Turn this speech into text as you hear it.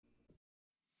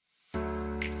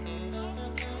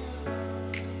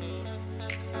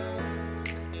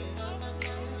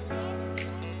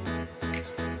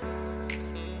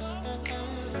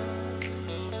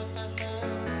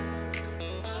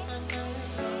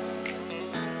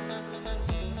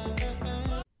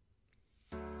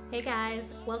Hey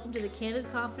guys, welcome to the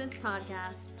Candid Confidence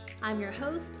Podcast. I'm your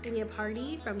host, Leah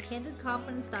Pardee from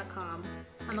CandidConfidence.com.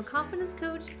 I'm a confidence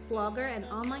coach, blogger, and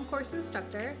online course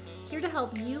instructor here to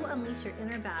help you unleash your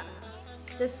inner badass.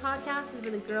 This podcast is for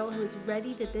the girl who is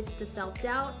ready to ditch the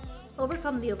self-doubt,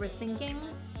 overcome the overthinking,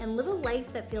 and live a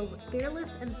life that feels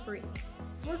fearless and free.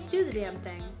 So let's do the damn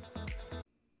thing.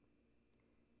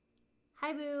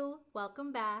 Hi boo,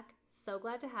 welcome back. So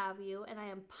glad to have you, and I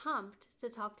am pumped to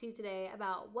talk to you today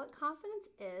about what confidence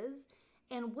is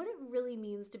and what it really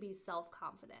means to be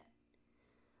self-confident.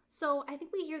 So I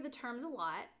think we hear the terms a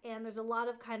lot, and there's a lot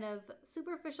of kind of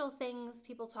superficial things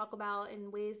people talk about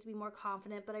and ways to be more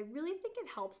confident, but I really think it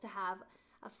helps to have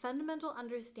a fundamental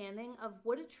understanding of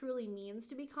what it truly means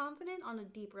to be confident on a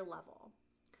deeper level.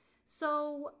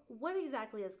 So what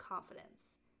exactly is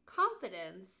confidence?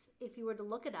 Confidence, if you were to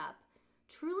look it up,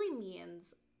 truly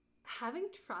means having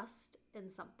trust in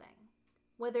something,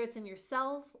 whether it's in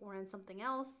yourself or in something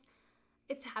else.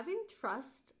 It's having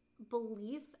trust,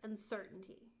 belief, and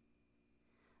certainty.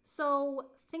 So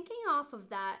thinking off of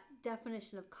that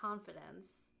definition of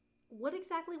confidence, what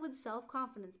exactly would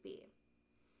self-confidence be?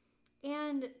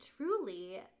 And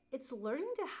truly, it's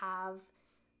learning to have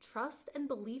trust and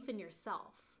belief in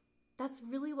yourself. That's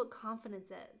really what confidence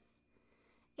is.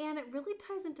 And it really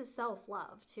ties into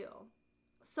self-love too.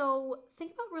 So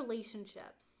think about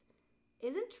relationships.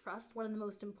 Isn't trust one of the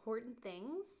most important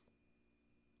things?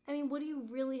 I mean, what do you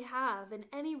really have in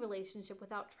any relationship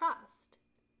without trust?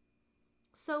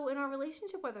 So in our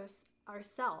relationship with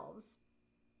ourselves,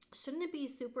 shouldn't it be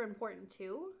super important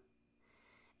too?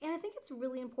 And I think it's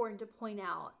really important to point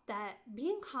out that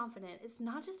being confident is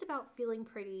not just about feeling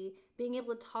pretty, being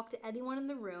able to talk to anyone in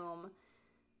the room.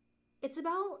 It's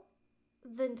about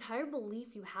the entire belief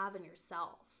you have in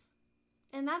yourself.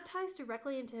 And that ties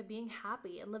directly into being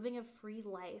happy and living a free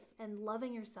life and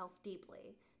loving yourself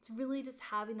deeply. It's really just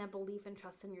having that belief and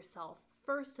trust in yourself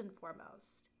first and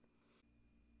foremost.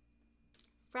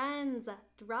 Friends,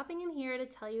 dropping in here to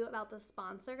tell you about the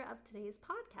sponsor of today's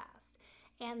podcast,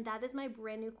 and that is my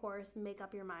brand new course, Make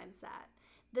Up Your Mindset.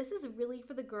 This is really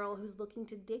for the girl who's looking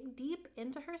to dig deep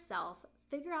into herself,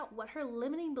 figure out what her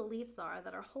limiting beliefs are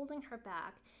that are holding her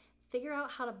back, figure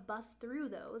out how to bust through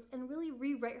those, and really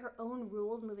rewrite her own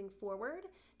rules moving forward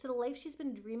to the life she's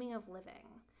been dreaming of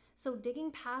living. So digging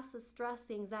past the stress,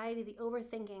 the anxiety, the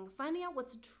overthinking, finding out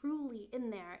what's truly in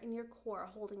there in your core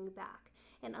holding you back,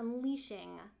 and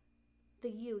unleashing the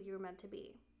you're meant to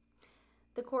be.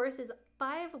 The course is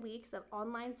 5 weeks of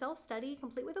online self-study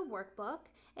complete with a workbook,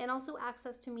 and also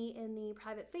access to me in the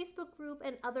private Facebook group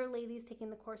and other ladies taking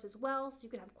the course as well, so you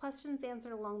can have questions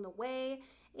answered along the way,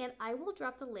 and I will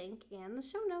drop the link in the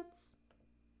show notes.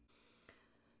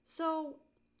 So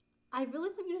I really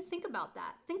want you to think about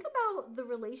that. Think about the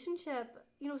relationship,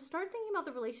 start thinking about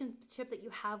the relationship that you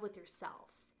have with yourself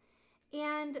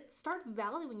and start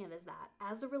valuing it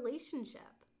as a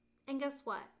relationship. And guess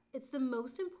what? It's the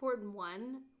most important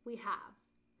one we have.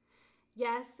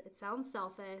 Yes, it sounds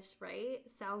selfish, right?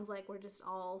 It sounds like we're just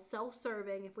all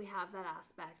self-serving if we have that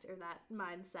aspect or that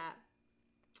mindset.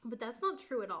 But that's not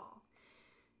true at all.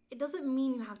 It doesn't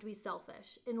mean you have to be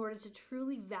selfish in order to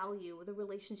truly value the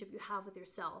relationship you have with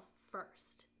yourself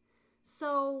first.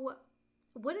 So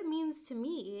what it means to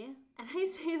me, and I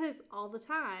say this all the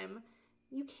time,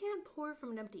 you can't pour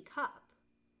from an empty cup.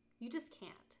 You just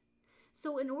can't.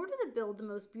 So in order to build the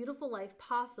most beautiful life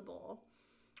possible,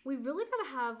 we really got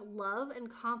to have love and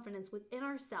confidence within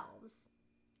ourselves.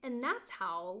 And that's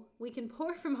how we can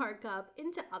pour from our cup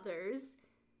into others,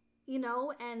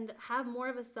 and have more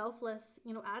of a selfless,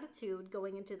 attitude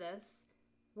going into this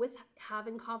with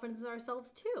having confidence in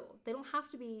ourselves too. They don't have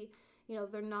to be,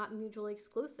 they're not mutually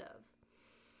exclusive.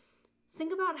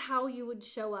 Think about how you would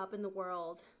show up in the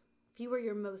world if you were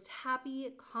your most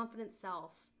happy, confident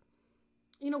self.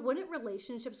 Wouldn't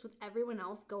relationships with everyone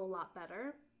else go a lot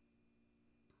better?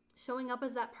 Showing up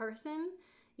as that person,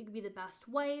 you could be the best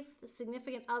wife, the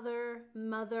significant other,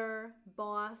 mother,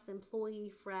 boss,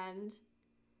 employee, friend.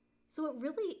 So it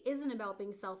really isn't about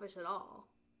being selfish at all,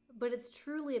 but it's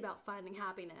truly about finding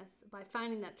happiness by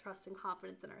finding that trust and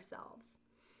confidence in ourselves.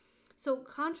 So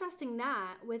contrasting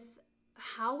that with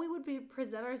how we would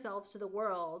present ourselves to the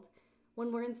world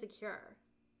when we're insecure.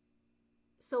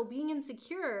 So being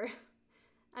insecure,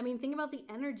 think about the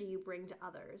energy you bring to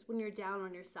others when you're down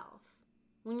on yourself,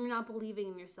 when you're not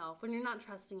believing in yourself, when you're not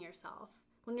trusting yourself,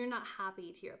 when you're not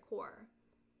happy to your core,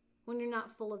 when you're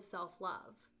not full of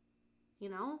self-love,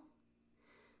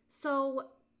 So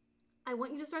I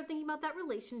want you to start thinking about that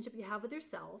relationship you have with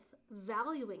yourself,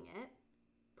 valuing it,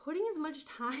 putting as much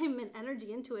time and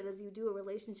energy into it as you do a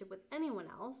relationship with anyone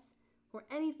else or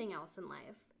anything else in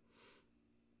life.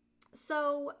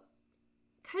 So,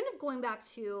 kind of going back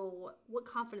to what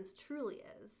confidence truly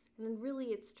is, and really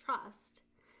it's trust.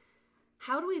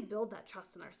 How do we build that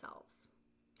trust in ourselves?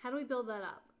 How do we build that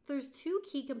up? There's two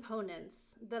key components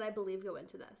that I believe go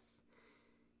into this.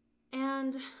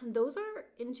 And those are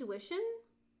intuition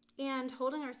and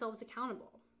holding ourselves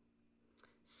accountable.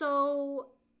 So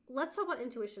let's talk about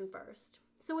intuition first.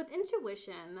 So with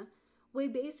intuition, we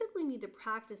basically need to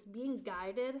practice being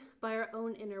guided by our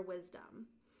own inner wisdom.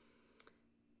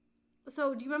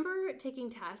 So do you remember taking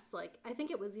tests? Like, I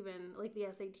think it was even like the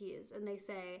SATs, and they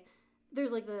say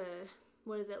there's like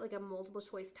like a multiple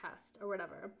choice test or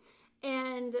whatever.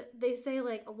 And they say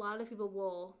like a lot of people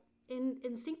will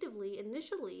instinctively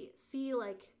initially see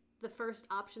like the first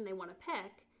option they want to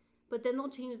pick, but then they'll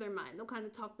change their mind. They'll kind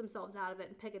of talk themselves out of it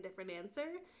and pick a different answer.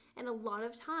 And a lot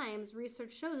of times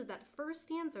research shows that that first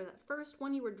answer, that first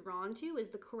one you were drawn to, is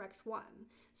the correct one.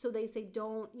 So they say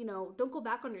don't go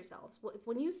back on yourselves. Well,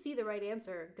 when you see the right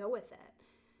answer, go with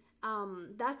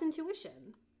it. That's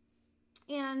intuition.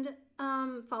 And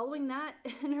following that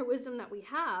inner wisdom that we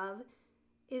have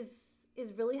is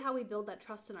really how we build that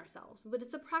trust in ourselves. But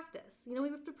it's a practice. We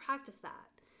have to practice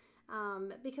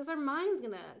that. Because our mind's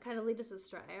going to kind of lead us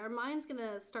astray. Our mind's going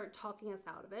to start talking us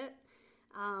out of it.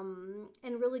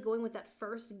 And really going with that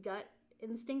first gut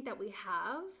instinct that we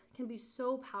have can be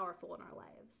so powerful in our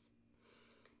lives.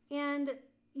 And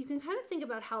you can kind of think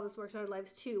about how this works in our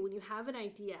lives too. When you have an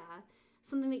idea,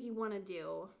 something that you want to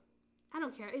do, I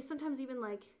don't care. It's sometimes even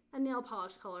like a nail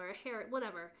polish color, a hair,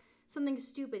 whatever. Something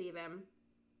stupid even.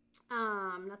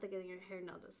 Not that getting your hair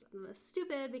nailed is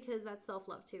stupid, because that's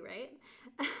self-love too, right?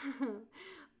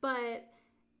 But,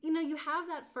 you have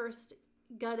that first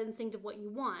gut instinct of what you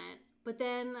want, but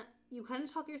then you kind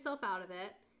of talk yourself out of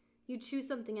it. You choose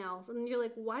something else, and you're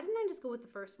like, why didn't I just go with the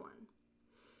first one?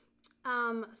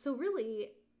 So really,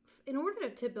 in order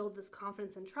to build this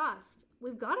confidence and trust,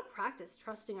 we've got to practice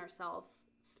trusting ourselves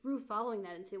through following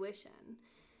that intuition.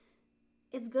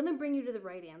 It's going to bring you to the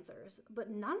right answers.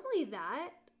 But not only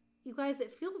that, you guys,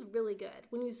 it feels really good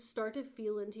when you start to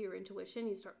feel into your intuition,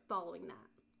 you start following that.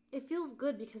 It feels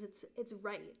good because it's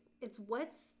right. It's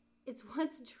what's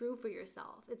true for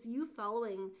yourself. It's you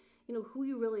following, who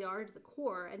you really are to the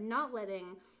core, and not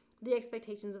letting the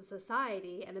expectations of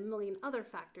society and a million other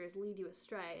factors lead you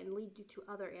astray and lead you to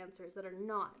other answers that are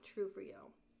not true for you.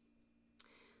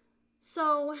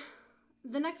 So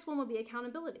the next one would be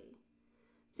accountability.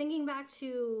 Thinking back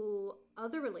to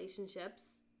other relationships,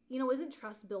 isn't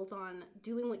trust built on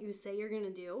doing what you say you're going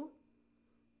to do?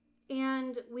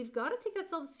 And we've got to take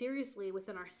that seriously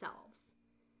within ourselves.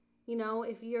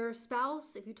 If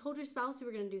you told your spouse you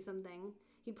were going to do something,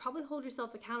 you'd probably hold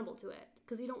yourself accountable to it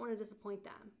because you don't want to disappoint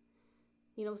them.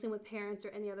 Same with parents or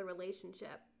any other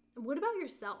relationship. And what about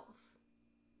yourself?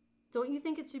 Don't you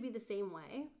think it should be the same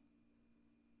way?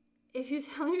 If you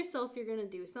tell yourself you're going to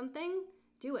do something,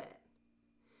 do it.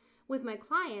 With my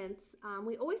clients,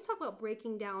 we always talk about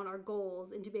breaking down our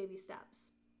goals into baby steps.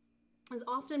 As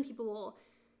often people will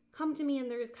come to me and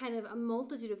there's kind of a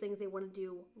multitude of things they want to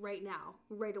do right now,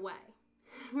 right away,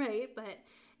 right? But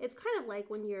it's kind of like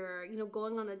when you're,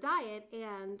 going on a diet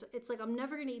and it's like, I'm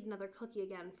never going to eat another cookie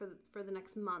again for the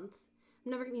next month.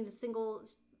 I'm never going to eat a single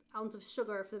ounce of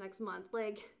sugar for the next month.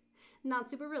 Like, not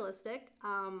super realistic.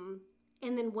 And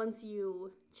then once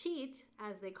you cheat,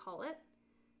 as they call it,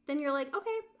 then you're like,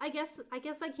 okay, I guess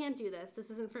I can't do this. This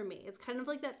isn't for me. It's kind of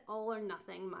like that all or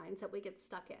nothing mindset we get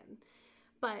stuck in.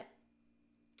 But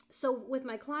so with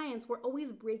my clients, we're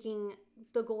always breaking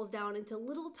the goals down into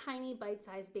little tiny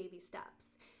bite-sized baby steps.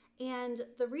 And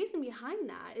the reason behind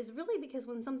that is really because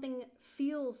when something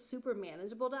feels super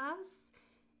manageable to us,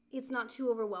 it's not too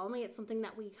overwhelming. It's something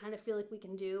that we kind of feel like we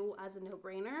can do as a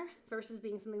no-brainer versus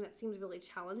being something that seems really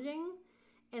challenging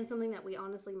and something that we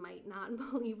honestly might not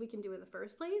believe we can do in the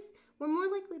first place. We're more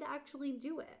likely to actually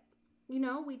do it.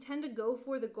 We tend to go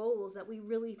for the goals that we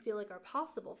really feel like are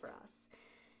possible for us.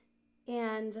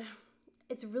 And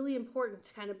it's really important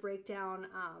to kind of break down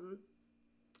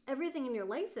everything in your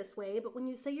life this way, but when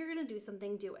you say you're going to do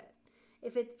something, do it.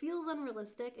 If it feels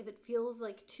unrealistic, if it feels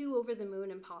like too over the moon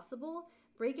impossible,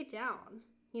 break it down,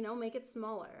 make it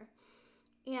smaller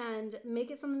and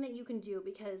make it something that you can do,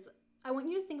 because I want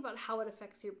you to think about how it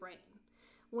affects your brain.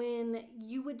 When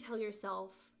you would tell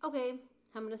yourself, okay,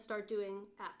 I'm going to start doing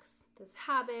X, this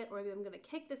habit, or maybe I'm going to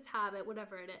kick this habit,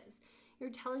 whatever it is. You're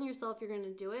telling yourself you're going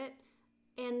to do it,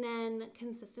 and then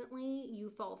consistently you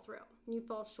fall through. You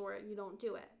fall short, you don't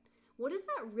do it. What is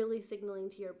that really signaling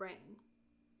to your brain?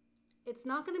 It's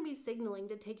not going to be signaling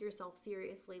to take yourself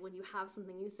seriously when you have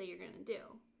something you say you're going to do.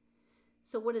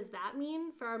 So what does that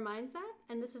mean for our mindset?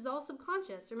 And this is all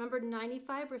subconscious. Remember,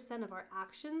 95% of our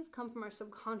actions come from our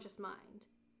subconscious mind.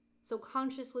 So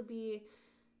conscious would be,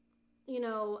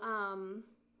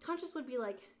 conscious would be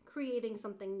like creating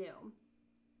something new.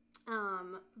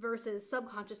 Versus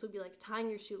subconscious would be like tying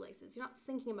your shoelaces. You're not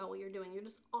thinking about what you're doing. You're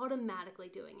just automatically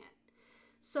doing it.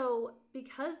 So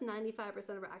because 95%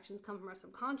 of our actions come from our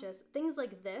subconscious, things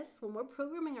like this, when we're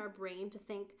programming our brain to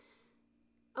think,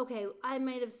 okay, I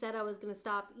might have said I was going to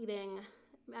stop eating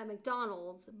at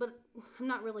McDonald's, but I'm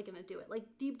not really going to do it. Like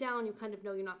deep down, you kind of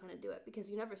know you're not going to do it because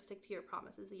you never stick to your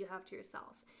promises that you have to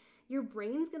yourself. Your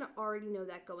brain's going to already know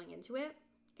that going into it,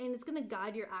 and it's going to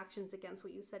guide your actions against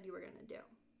what you said you were going to do.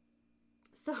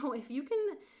 So if you can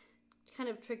kind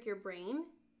of trick your brain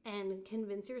and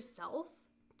convince yourself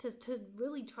to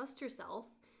really trust yourself,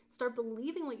 start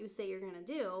believing what you say you're going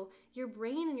to do, your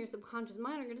brain and your subconscious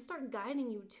mind are going to start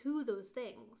guiding you to those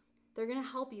things. They're going to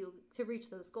help you to reach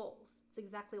those goals. It's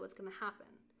exactly what's going to happen.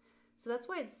 So that's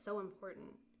why it's so important.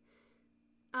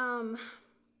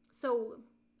 So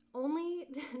only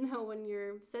when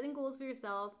you're setting goals for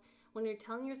yourself, when you're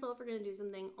telling yourself you're going to do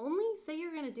something, only say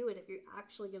you're going to do it if you're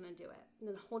actually going to do it. And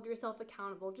then hold yourself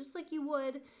accountable just like you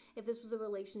would if this was a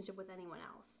relationship with anyone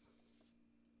else.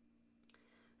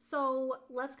 So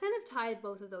let's kind of tie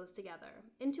both of those together,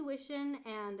 intuition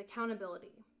and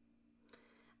accountability.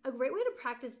 A great way to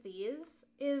practice these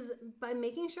is by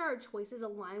making sure our choices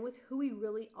align with who we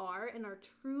really are and our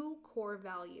true core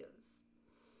values.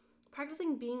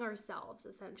 Practicing being ourselves,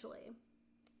 essentially.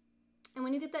 And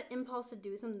when you get that impulse to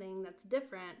do something that's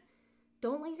different,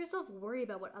 don't let yourself worry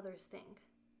about what others think.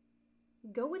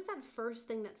 Go with that first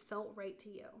thing that felt right to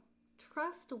you.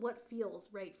 Trust what feels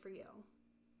right for you.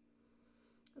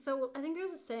 So I think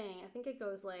there's a saying, I think it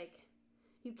goes like,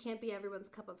 you can't be everyone's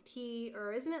cup of tea,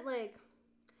 or isn't it like,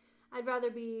 I'd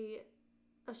rather be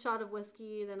a shot of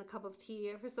whiskey than a cup of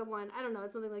tea for someone. I don't know,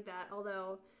 it's something like that,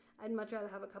 although I'd much rather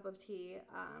have a cup of tea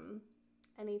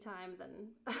anytime than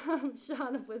a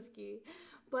shot of whiskey.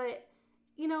 But,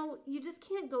 you just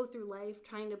can't go through life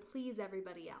trying to please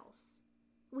everybody else.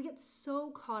 We get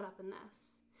so caught up in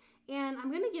this. And I'm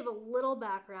going to give a little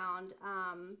background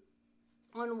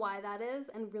on why that is,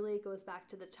 and really it goes back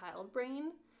to the child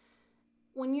brain.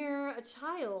 When you're a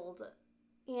child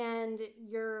and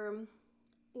you're,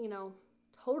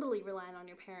 totally relying on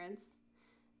your parents,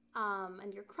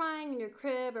 and you're crying in your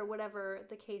crib or whatever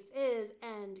the case is,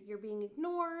 and you're being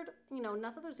ignored,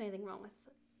 not that there's anything wrong with,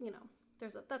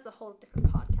 that's a whole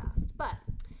different podcast. But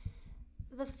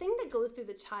the thing that goes through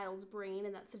the child's brain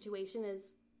in that situation is,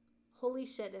 holy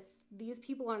shit, if these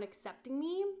people aren't accepting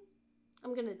me,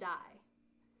 I'm gonna die.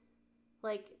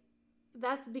 Like,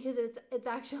 that's because it's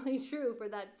actually true for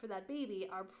that baby.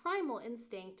 Our primal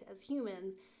instinct as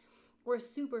humans, we're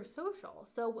super social.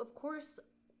 So of course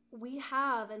we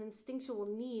have an instinctual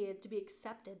need to be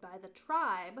accepted by the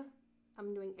tribe.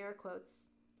 I'm doing air quotes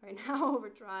right now over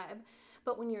tribe.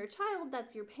 But when you're a child,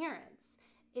 that's your parents.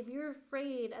 If you're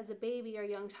afraid as a baby or a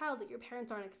young child that your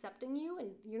parents aren't accepting you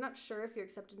and you're not sure if you're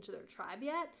accepted into their tribe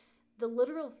yet, the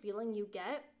literal feeling you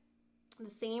get, the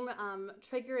same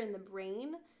trigger in the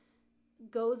brain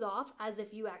goes off as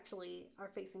if you actually are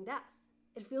facing death.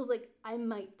 It feels like I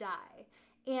might die.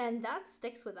 And that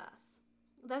sticks with us.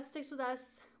 That sticks with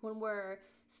us when we're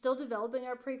still developing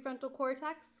our prefrontal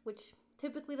cortex, which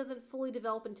typically doesn't fully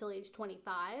develop until age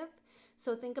 25.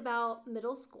 So think about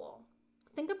middle school.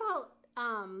 Think about,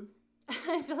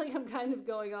 I feel like I'm kind of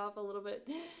going off a little bit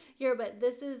here, but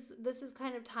this is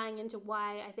kind of tying into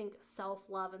why I think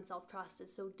self-love and self-trust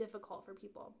is so difficult for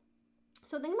people.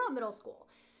 So think about middle school.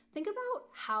 Think about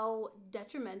how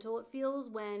detrimental it feels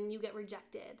when you get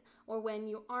rejected, or when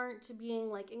you aren't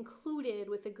being included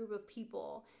with a group of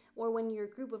people, or when your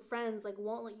group of friends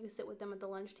won't let you sit with them at the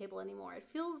lunch table anymore. It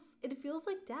feels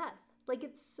like death.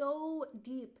 It's so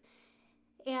deep.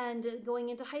 And going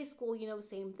into high school,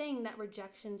 same thing, that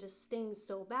rejection just stings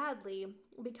so badly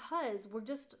because we're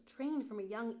just trained from a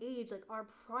young age. Our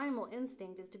primal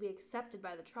instinct is to be accepted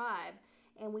by the tribe,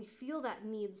 and we feel that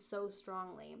need so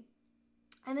strongly.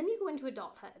 And then you go into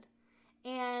adulthood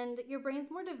and your brain's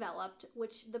more developed,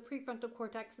 which the prefrontal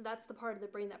cortex, that's the part of the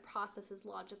brain that processes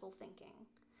logical thinking.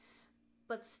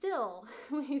 But still,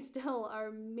 we still are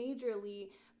majorly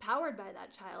powered by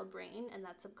that child brain and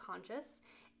that subconscious.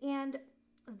 And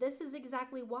this is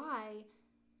exactly why,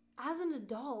 as an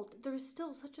adult, there's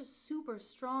still such a super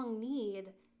strong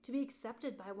need to be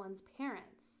accepted by one's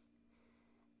parents.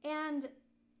 And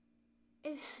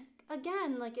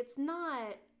it's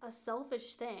not a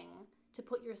selfish thing to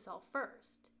put yourself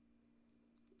first.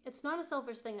 It's not a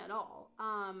selfish thing at all.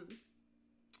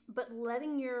 But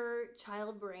letting your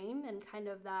child brain and kind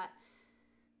of that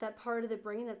part of the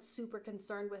brain that's super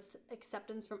concerned with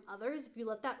acceptance from others, if you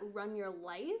let that run your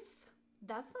life,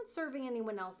 that's not serving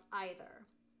anyone else either.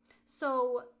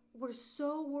 So we're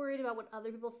so worried about what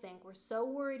other people think. We're so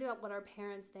worried about what our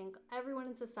parents think. Everyone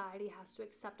in society has to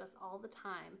accept us all the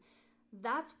time.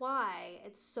 That's why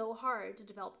it's so hard to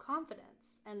develop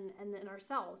confidence and in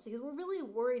ourselves, because we're really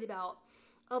worried about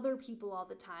other people all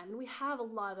the time. And we have a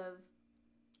lot of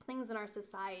things in our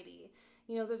society.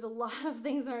 There's a lot of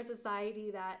things in our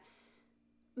society that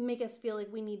make us feel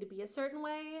like we need to be a certain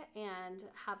way and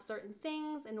have certain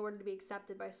things in order to be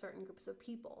accepted by certain groups of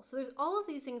people. So there's all of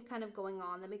these things kind of going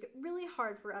on that make it really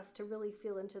hard for us to really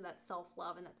feel into that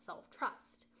self-love and that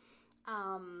self-trust.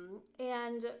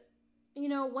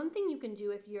 One thing you can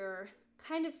do if you're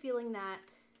kind of feeling that,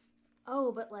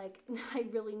 oh, but like, I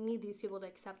really need these people to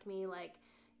accept me, like,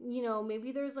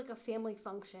 maybe there's like a family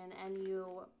function and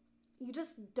you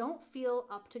just don't feel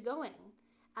up to going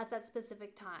at that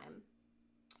specific time,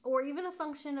 or even a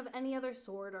function of any other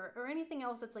sort, or anything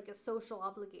else that's like a social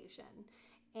obligation,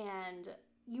 and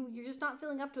you're just not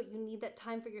feeling up to it. You need that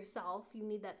time for yourself. You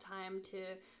need that time to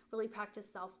really practice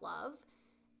self-love.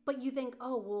 But you think,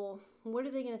 oh, well, what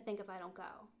are they going to think if I don't go?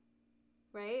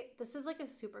 Right? This is like a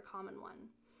super common one.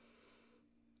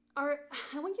 I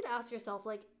want you to ask yourself,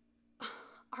 like,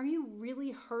 are you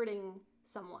really hurting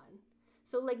someone?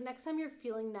 So like next time you're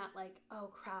feeling that, like,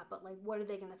 oh crap, but like, what are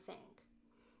they going to think?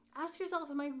 Ask yourself,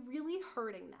 am I really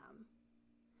hurting them?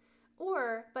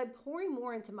 Or by pouring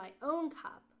more into my own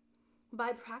cup,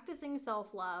 by practicing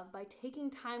self-love, by taking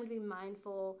time to be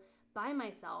mindful by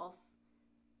myself,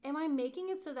 am I making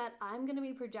it so that I'm going to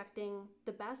be projecting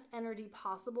the best energy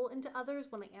possible into others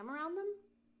when I am around them?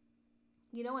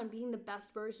 And being the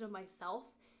best version of myself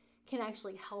can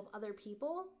actually help other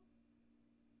people.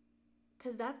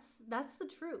 Because that's the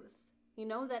truth.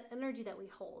 That energy that we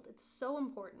hold. It's so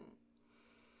important.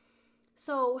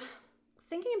 So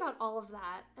thinking about all of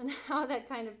that and how that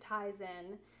kind of ties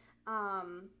in,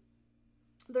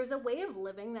 there's a way of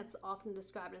living that's often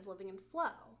described as living in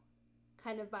flow,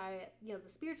 kind of by, the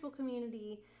spiritual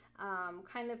community,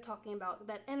 kind of talking about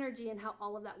that energy and how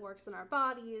all of that works in our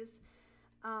bodies.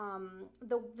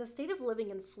 The state of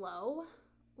living in flow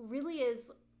really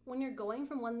is when you're going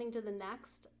from one thing to the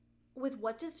next with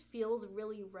what just feels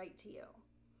really right to you.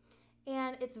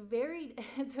 And it's a very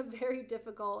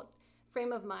difficult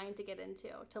frame of mind to get into,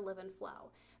 to live in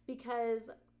flow, because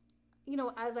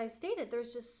as I stated,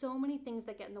 there's just so many things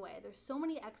that get in the way. There's so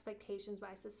many expectations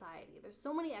by society. There's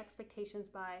so many expectations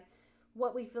by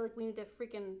what we feel like we need to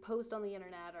freaking post on the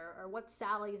internet, or what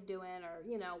Sally's doing, or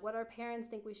what our parents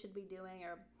think we should be doing,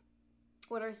 or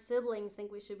what our siblings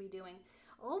think we should be doing.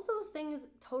 All of those things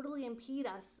totally impede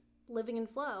us living in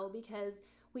flow, because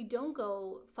we don't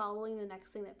go following the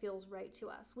next thing that feels right to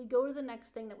us. We go to the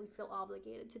next thing that we feel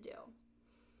obligated to do.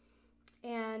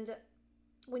 And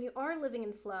when you are living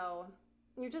in flow,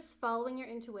 you're just following your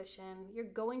intuition. You're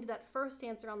going to that first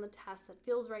answer on the test that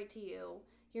feels right to you.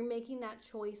 You're making that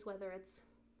choice, whether it's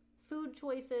food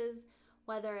choices,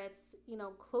 whether it's,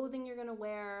 clothing you're going to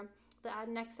wear, the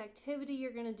next activity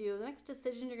you're going to do, the next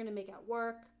decision you're going to make at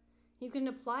work. You can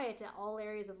apply it to all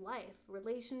areas of life,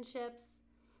 relationships.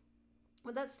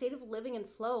 But that state of living in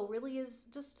flow really is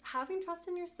just having trust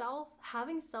in yourself,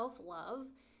 having self-love,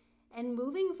 and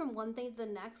moving from one thing to the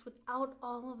next without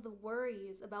all of the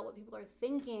worries about what people are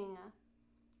thinking.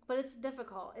 But it's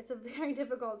difficult. It's a very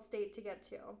difficult state to get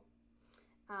to.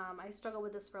 I struggled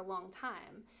with this for a long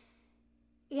time.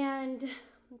 And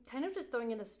kind of just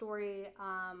throwing in a story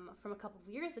from a couple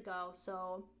of years ago.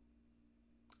 So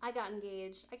I got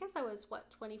engaged. I guess I was,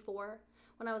 24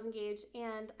 when I was engaged.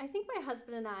 And I think my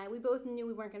husband and I, we both knew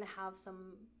we weren't going to have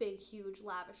some big, huge,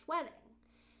 lavish wedding.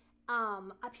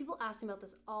 People ask me about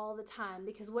this all the time,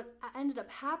 because what ended up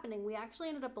happening, we actually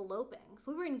ended up eloping.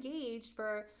 So we were engaged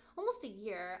for almost a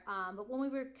year, but when we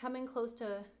were coming close to,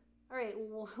 all right,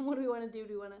 well, what do we want to do?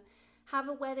 Do we want to have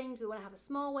a wedding? Do we want to have a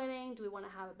small wedding? Do we want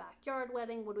to have a backyard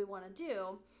wedding? What do we want to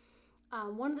do?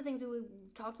 One of the things we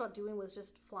talked about doing was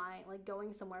just flying, like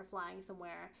going somewhere, flying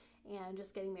somewhere, and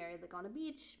just getting married, like on a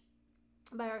beach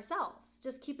by ourselves.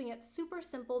 Just keeping it super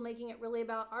simple, making it really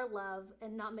about our love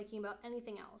and not making about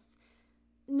anything else.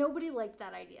 Nobody liked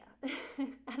that idea.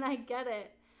 And I get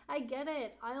it.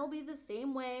 I'll be the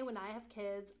same way when I have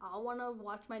kids. I'll want to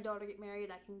watch my daughter get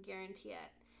married. I can guarantee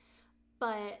it.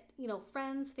 But,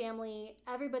 friends, family,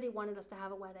 everybody wanted us to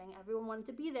have a wedding. Everyone wanted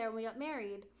to be there when we got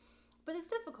married. But it's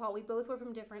difficult. We both were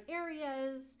from different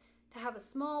areas. To have a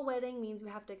small wedding means we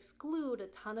have to exclude a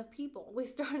ton of people. We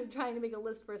started trying to make a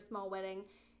list for a small wedding.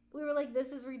 we were like,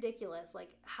 this is ridiculous.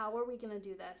 Like, how are we going to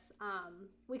do this?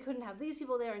 We couldn't have these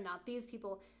people there and not these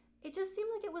people. It just seemed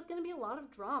like it was going to be a lot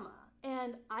of drama.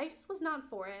 And I just was not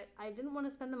for it. I didn't want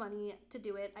to spend the money to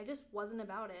do it. I just wasn't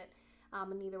about it.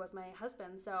 And neither was my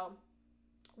husband. So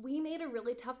we made a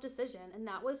really tough decision. And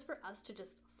that was for us to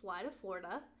just fly to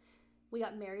Florida. We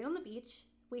got married on the beach.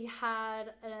 We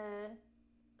had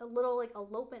a little like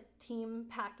elopement team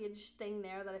package thing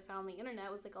there that I found on the internet.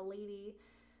 It was like a lady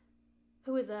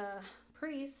who was a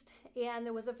priest, and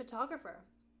there was a photographer.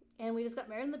 And we just got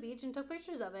married on the beach and took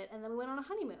pictures of it. And then we went on a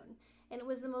honeymoon. And it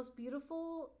was the most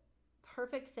beautiful,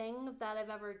 perfect thing that I've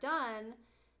ever done.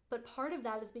 But part of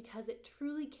that is because it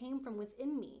truly came from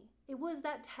within me. It was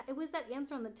that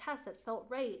answer on the test that felt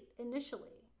right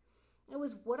initially. It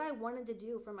was what I wanted to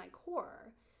do for my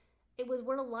core. It was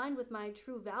what aligned with my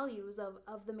true values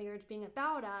of the marriage being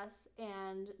about us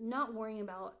and not worrying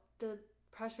about the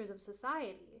pressures of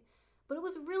society. But it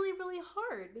was really, really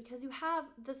hard because you have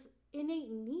this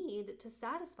innate need to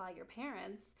satisfy your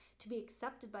parents, to be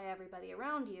accepted by everybody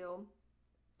around you.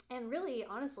 And really,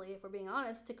 honestly, if we're being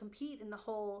honest, to compete in the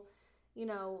whole,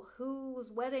 whose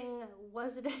wedding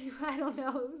was it anyway? I don't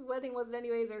know, whose wedding was it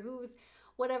anyways, or whose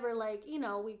whatever,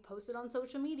 we posted on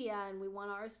social media and we want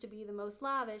ours to be the most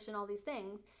lavish and all these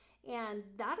things. And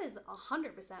that is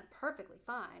 100% perfectly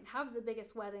fine. Have the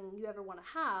biggest wedding you ever want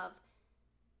to have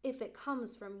if it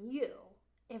comes from you,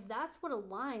 if that's what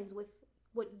aligns with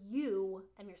what you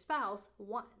and your spouse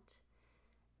want,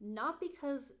 not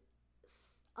because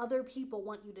other people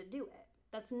want you to do it.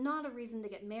 That's not a reason to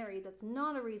get married. That's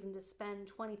not a reason to spend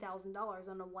 $20,000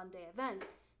 on a one-day event.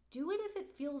 Do it if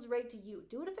it feels right to you.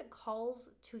 Do it if it calls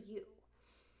to you.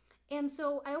 And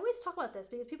so I always talk about this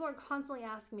because people are constantly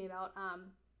asking me about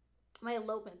my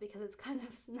elopement, because it's kind of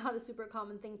not a super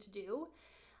common thing to do.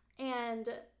 And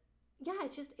yeah,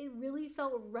 it really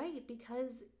felt right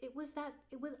because it was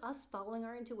us following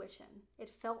our intuition. It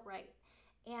felt right.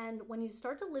 And when you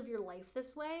start to live your life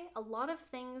this way, a lot of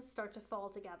things start to fall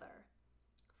together.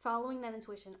 Following that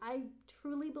intuition. I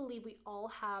truly believe we all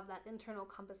have that internal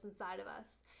compass inside of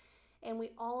us. And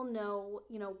we all know,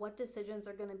 what decisions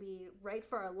are going to be right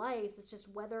for our lives. It's just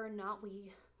whether or not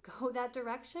we go that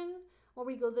direction or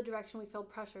we go the direction we feel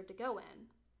pressured to go in.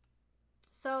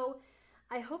 So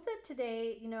I hope that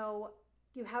today,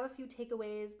 you have a few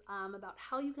takeaways about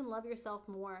how you can love yourself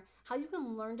more, how you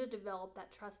can learn to develop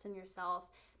that trust in yourself.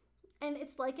 And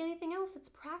it's like anything else, it's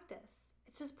practice.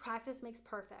 It's just practice makes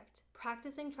perfect.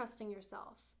 Practicing trusting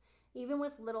yourself, even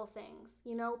with little things.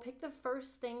 Pick the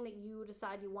first thing that you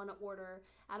decide you want to order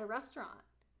at a restaurant.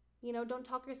 Don't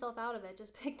talk yourself out of it.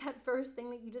 Just pick that first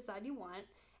thing that you decide you want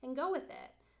and go with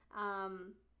it.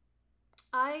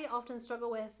 I often struggle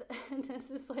with, and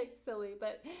this is like silly,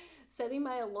 but setting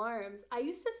my alarms. I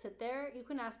used to sit there, you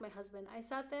can ask my husband, I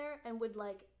sat there and would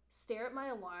stare at my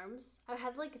alarms. I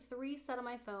had 3 set on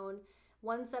my phone,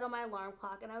 1 set on my alarm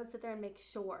clock, and I would sit there and make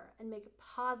sure and make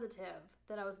positive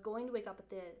that I was going to wake up at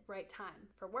the right time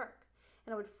for work.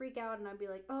 And I would freak out and I'd be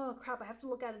like, oh crap, I have to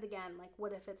look at it again.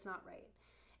 What if it's not right?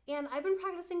 And I've been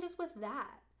practicing just with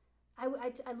that. I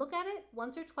look at it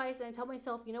once or twice and I tell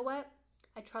myself, you know what?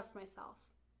 I trust myself.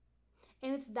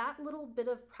 And it's that little bit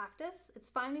of practice. It's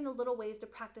finding the little ways to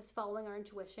practice following our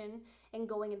intuition and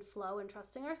going in flow and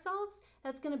trusting ourselves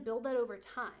that's going to build that over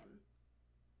time.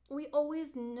 We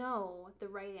always know the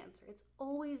right answer. It's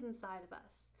always inside of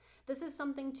us. This is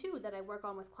something too that I work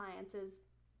on with clients is,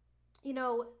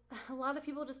 a lot of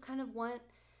people just kind of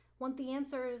want the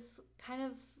answers kind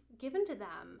of given to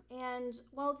them. And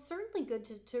while it's certainly good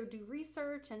to do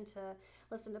research and to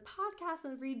listen to podcasts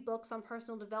and read books on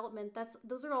personal development,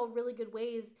 those are all really good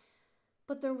ways,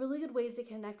 but they're really good ways to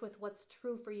connect with what's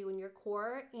true for you in your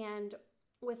core. And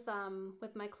with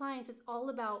my clients, it's all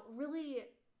about really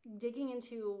digging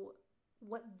into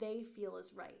what they feel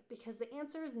is right, because the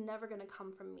answer is never going to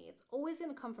come from me. It's always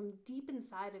going to come from deep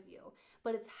inside of you,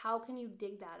 but it's how can you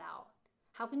dig that out?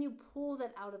 How can you pull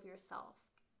that out of yourself?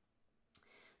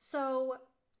 So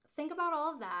think about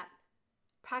all of that.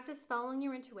 Practice following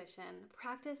your intuition.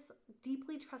 Practice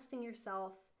deeply trusting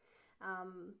yourself.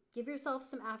 Give yourself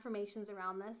some affirmations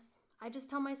around this. I just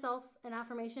tell myself an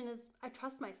affirmation is, I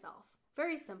trust myself.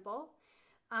 Very simple.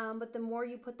 But the more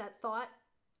you put that thought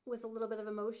with a little bit of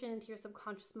emotion into your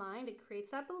subconscious mind, it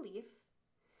creates that belief.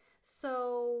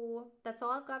 So that's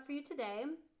all I've got for you today.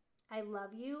 I love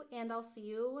you, and I'll see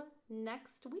you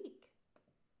next week.